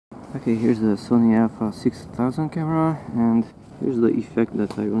Okay, here's the Sony A6000 camera, and here's the effect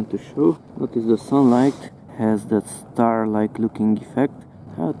that I want to show. Notice the sunlight has that star-like looking effect.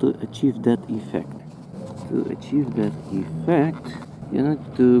 How to achieve that effect? To achieve that effect, you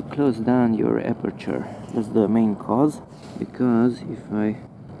need to close down your aperture. That's the main cause, because if I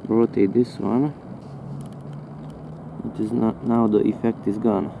rotate this one, it is not, now the effect is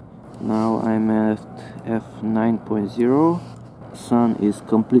gone. Now I'm at f9.0. Sun is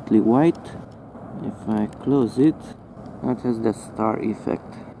completely white. If I close it, that has the star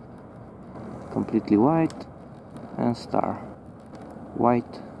effect. Completely white and star,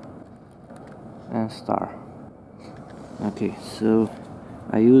 white and star. Okay, so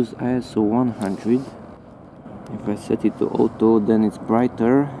I use ISO 100. If I set it to auto, then it's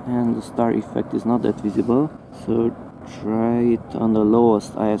brighter and the star effect is not that visible. So try it on the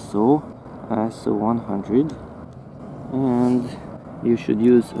lowest ISO 100, and you should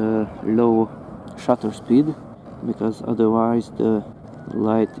use a low shutter speed, because otherwise the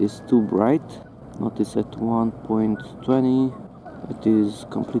light is too bright. Notice at 1.20 it is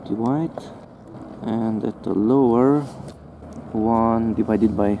completely white, and at the lower 1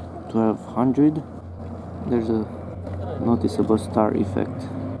 divided by 1200 there's a noticeable star effect.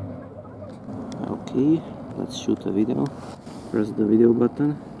 Okay, let's shoot a video. Press the video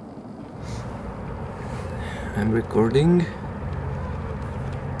button. I'm recording.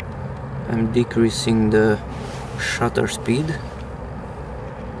 I'm decreasing the shutter speed,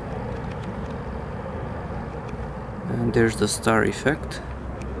 and there's the star effect.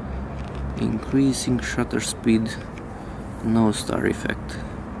 Increasing shutter speed, no star effect.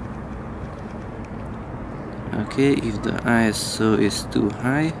 Okay, if the ISO is too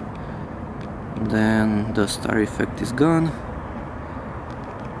high, then the star effect is gone.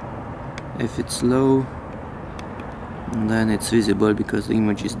 If it's low, then it's visible because the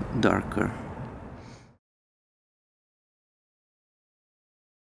image is darker.